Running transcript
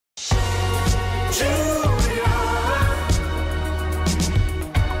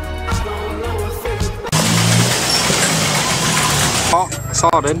Oh,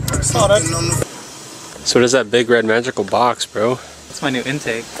 solid. Solid. So what is that big red magical box, bro? That's my new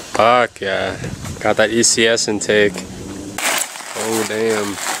intake. Fuck yeah. Got that ECS intake. Oh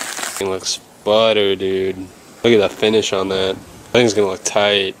damn. It looks butter, dude. Look at that finish on that. I think it's gonna look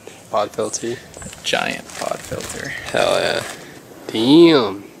tight. Pod filter. Giant pod filter. Hell yeah.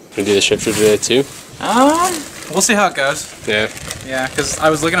 Damn. Gonna do the shifter today too? We'll see how it goes. Yeah. Yeah, because I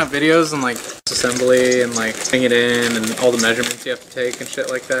was looking up videos and like assembly and like putting it in and all the measurements you have to take and shit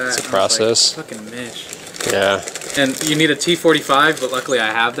like that. It's a process. Like, fucking mish. Yeah. And you need a T45, but luckily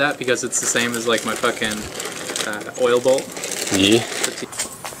I have that because it's the same as like my fucking oil bolt. Yeah.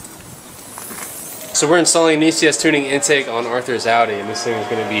 So we're installing an ECS tuning intake on Arthur's Audi, and this thing is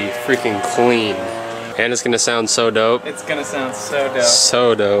going to be freaking clean. And it's going to sound so dope. It's going to sound so dope.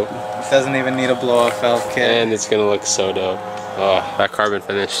 So dope. It doesn't even need a blow-off valve kit. And it's going to look so dope. Oh, that carbon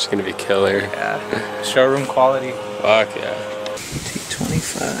finish is going to be killer. Yeah. Showroom quality. Fuck yeah.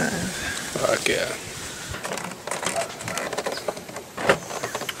 T25. Fuck yeah.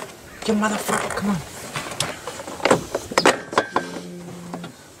 You motherfucker, come on.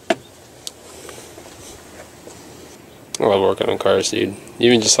 I love working on cars, dude.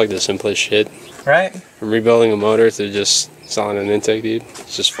 Even just like the simplest shit. Right? From rebuilding a motor to just installing an intake, dude.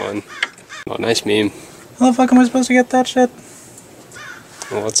 It's just fun. Oh, nice meme. How the fuck am I supposed to get that shit?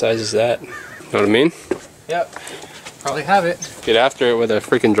 Well, what size is that? You know what I mean? Yep. Probably have it. Get after it with a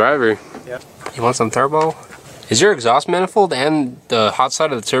freaking driver. Yep. You want some turbo? Is your exhaust manifold and the hot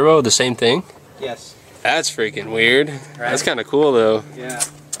side of the turbo the same thing? Yes. That's freaking weird. Right. That's kind of cool though. Yeah.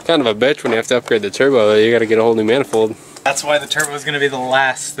 Kind of a bitch when you have to upgrade the turbo though. You gotta get a whole new manifold. That's why the turbo is going to be the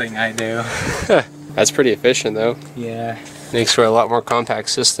last thing I do. That's pretty efficient though. Yeah. Makes for a lot more compact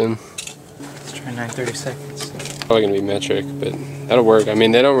system. Let's try 9/32. Probably gonna be metric, but that'll work. I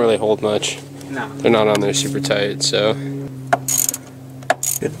mean, they don't really hold much. No. They're not on there super tight, so.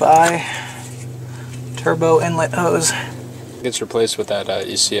 Goodbye. Turbo inlet hose. Gets replaced with that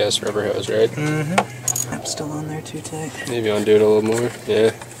ECS rubber hose, right? Mm-hmm. I'm still on there too tight. Maybe undo it a little more.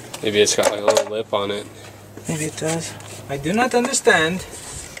 Yeah. Maybe it's got like a little lip on it. Maybe it does. I do not understand.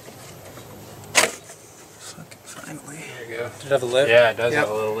 Fucking finally. There you go. Does it have a lip? Yeah, it does have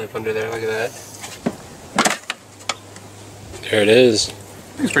a little lip under there. Look at that. There it is.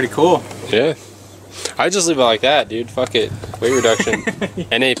 It's pretty cool. Yeah. I just leave it like that, dude. Fuck it. Weight reduction.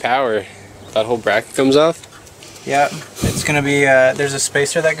 NA power. That whole bracket comes off. Yeah. It's gonna be, there's a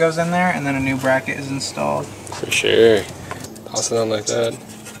spacer that goes in there and then a new bracket is installed. For sure. Toss it on like that.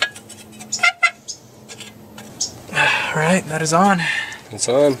 Alright, that is on. It's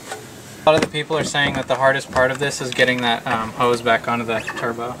on. A lot of the people are saying that the hardest part of this is getting that hose back onto the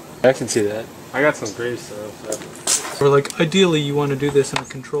turbo. I can see that. I got some grease though. So. We're like, ideally you want to do this in a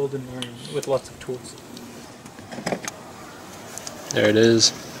controlled environment with lots of tools. There it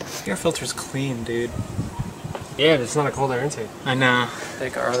is. Air filter's clean, dude. Yeah, but it's not a cold air intake. I know.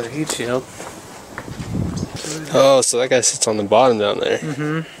 Take our other heat shield. Oh, so that guy sits on the bottom down there.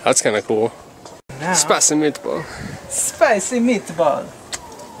 Mm-hmm. That's kind of cool. Now, Spicy meatball. Spicy meatball.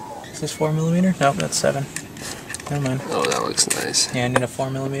 Is this 4mm? Nope, that's 7. Never mind. Oh, that looks nice. Yeah, I need a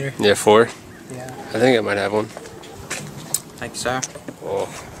 4mm. Yeah, 4? Yeah. I think I might have one. Like so. Oh.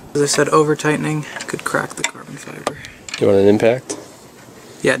 As I said, over tightening could crack the carbon fiber. You want an impact?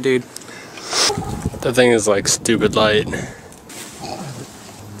 Yeah, dude. That thing is like stupid light.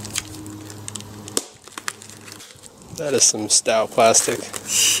 That is some stout plastic.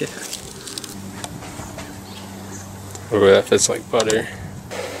 Yeah. Or that fits like butter.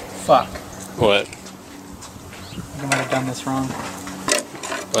 Fuck. What? I might have done this wrong.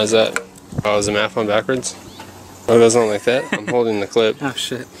 Why is that? Oh, is the map on backwards? Oh, it goes on like that? I'm holding the clip. Oh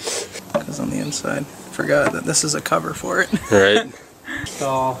shit. Goes on the inside. Forgot that this is a cover for it. Right.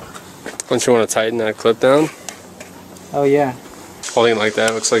 So. Don't you want to tighten that clip down? Oh yeah. Holding it like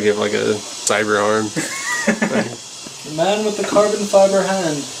that looks like you have like a cyber arm. The man with the carbon fiber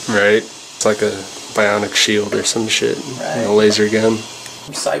hand. Right. It's like a bionic shield or some shit. Right. A laser gun.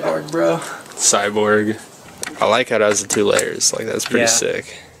 I'm cyborg, bro. Cyborg. I like how it has the 2 layers. Like that's pretty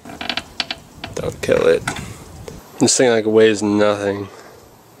sick. Don't kill it. This thing like weighs nothing.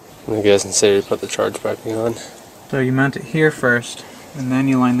 I guess and say you put the charge piping on. So you mount it here first, and then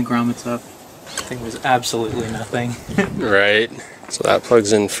you line the grommets up. That thing was absolutely nothing. Right. So that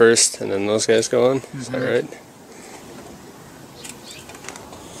plugs in first, and then those guys go on. Is that right?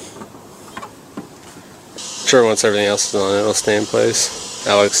 Sure, once everything else is on, it'll stay in place.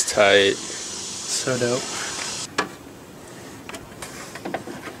 That looks tight. So dope.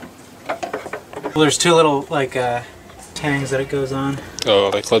 Well, there's two little like tangs that it goes on. Oh,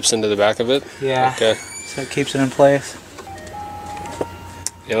 it clips into the back of it? Yeah. Okay. So it keeps it in place.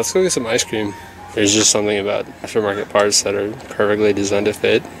 Yeah, let's go get some ice cream. There's just something about aftermarket parts that are perfectly designed to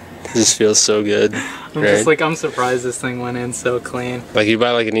fit. It just feels so good. I'm surprised this thing went in so clean. Like you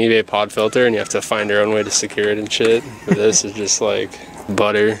buy like an eBay pod filter and you have to find your own way to secure it and shit. But this is just like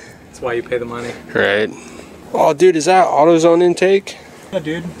butter. That's why you pay the money. Right. Oh dude, is that AutoZone intake? Yeah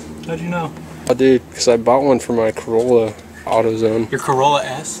dude, how'd you know? Oh dude, because I bought one for my Corolla AutoZone. Your Corolla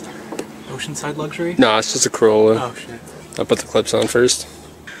S? Oceanside Luxury? No, it's just a Corolla. Oh shit. I'll put the clips on first.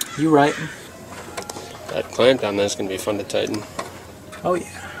 You right. That clamp down there is going to be fun to tighten. Oh yeah.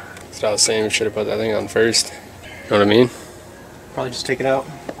 That's what I was saying, we should have put that thing on first. Know what I mean? Probably just take it out.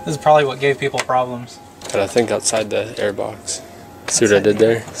 This is probably what gave people problems. But I think outside the air box. See what I did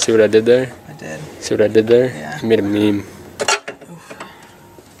there? See what I did there? I did. See what I did there? Yeah. I made a meme. Oof.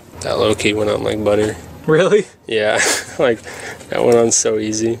 That low key went on like butter. Really? Yeah, like that went on so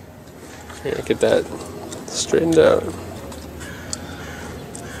easy. Here, get that straightened out.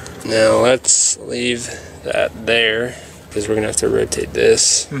 Now let's leave that there because we're gonna have to rotate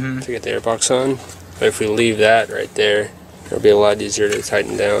this to get the airbox on. But if we leave that right there, it'll be a lot easier to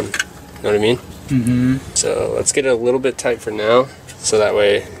tighten down. Know what I mean? So let's get it a little bit tight for now, so that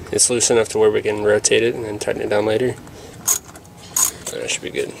way it's loose enough to where we can rotate it and then tighten it down later. That should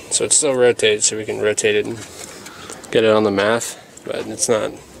be good. So it's still rotated, so we can rotate it and get it on the math, but it's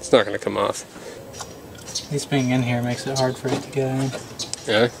not gonna come off. This being in here makes it hard for it to get in.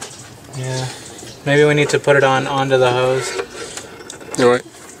 Yeah? Yeah. Maybe we need to put it onto the hose. You know what?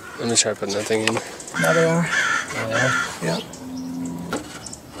 Let me try putting that thing in. There they are. Yeah.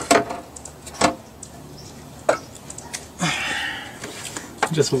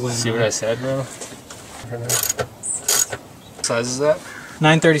 Just a win. See what I said, bro? What size is that?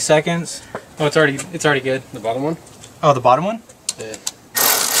 930 seconds. Oh, it's already good. The bottom one? Oh, the bottom one? Yeah.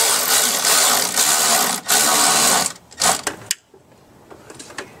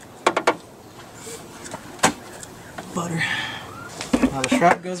 Butter. Now the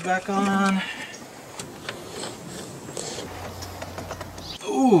strap goes back on.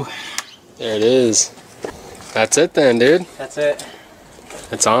 Ooh. There it is. That's it then, dude. That's it.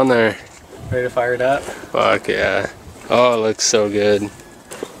 It's on there. Ready to fire it up? Fuck yeah. Oh, it looks so good.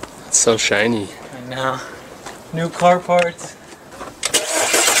 It's so shiny. I know. New car parts.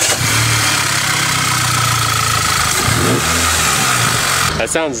 That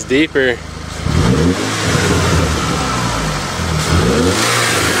sounds deeper.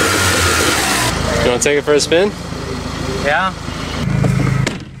 You want to take it for a spin? Yeah.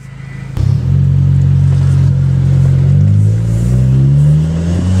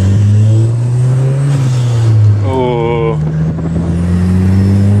 Oh.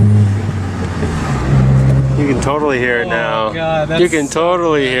 You can totally hear it now. God, you can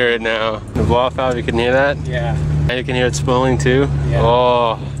totally hear it now. The blow off valve, you can hear that? Yeah. And you can hear it spooling too? Yeah.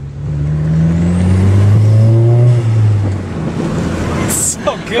 Oh.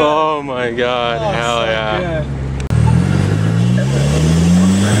 So good. Oh my god, Oh, hell so yeah.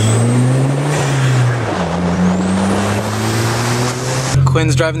 Good.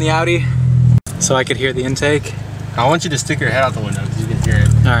 Quinn's driving the Audi, so I could hear the intake. I want you to stick your head out the window because you can hear it.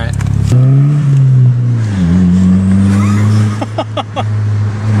 Alright.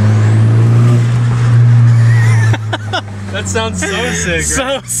 That sounds so sick, So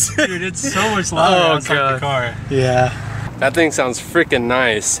right? sick. Dude, it's so much louder outside God. the car. Yeah. That thing sounds freaking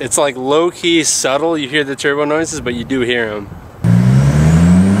nice. It's like low-key subtle. You hear the turbo noises, but you do hear them.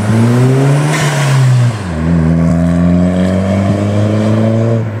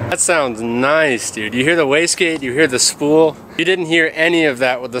 That sounds nice, dude. You hear the wastegate, you hear the spool. You didn't hear any of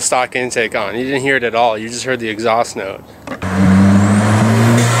that with the stock intake on. You didn't hear it at all. You just heard the exhaust note.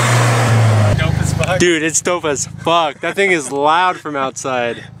 Dope as fuck. Dude, it's dope as fuck. That thing is loud from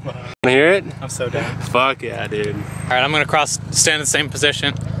outside. Wanna hear it? I'm so down. Fuck yeah, dude. Alright, I'm gonna stand in the same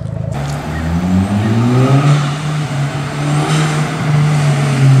position.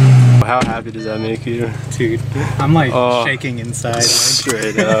 How happy does that make you? Dude, I'm like shaking inside. Like.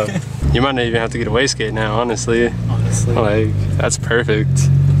 Straight up. You might not even have to get a wastegate now, honestly. Honestly. Like, that's perfect.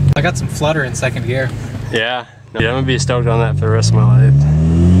 I got some flutter in second gear. Yeah. No, I'm gonna be stoked on that for the rest of my life.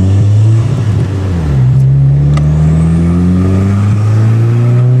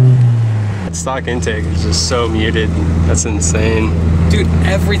 Stock intake is just so muted. That's insane. Dude,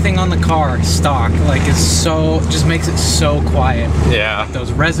 everything on the car stock like is just makes it so quiet. Yeah.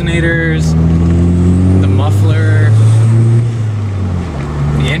 Those resonators, the muffler,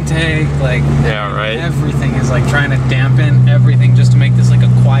 the intake, like Yeah, right. everything is like trying to dampen everything just to make this like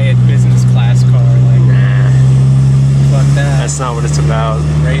a quiet business class car. about.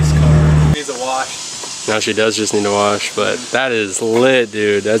 Race car. Needs a wash. Now she does just need to wash, but that is lit,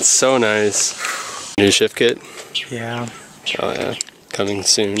 dude. That's so nice. New shift kit? Yeah. Oh yeah, coming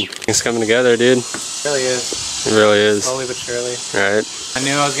soon. It's coming together, dude. It really is. It really is. Slowly but surely. Right. I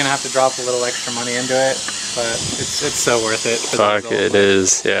knew I was gonna have to drop a little extra money into it, but it's so worth it. Fuck, it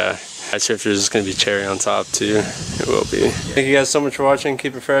is, yeah. That shifter is just gonna be cherry on top too. It will be. Thank you guys so much for watching.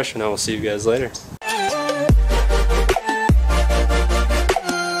 Keep it fresh, and I will see you guys later.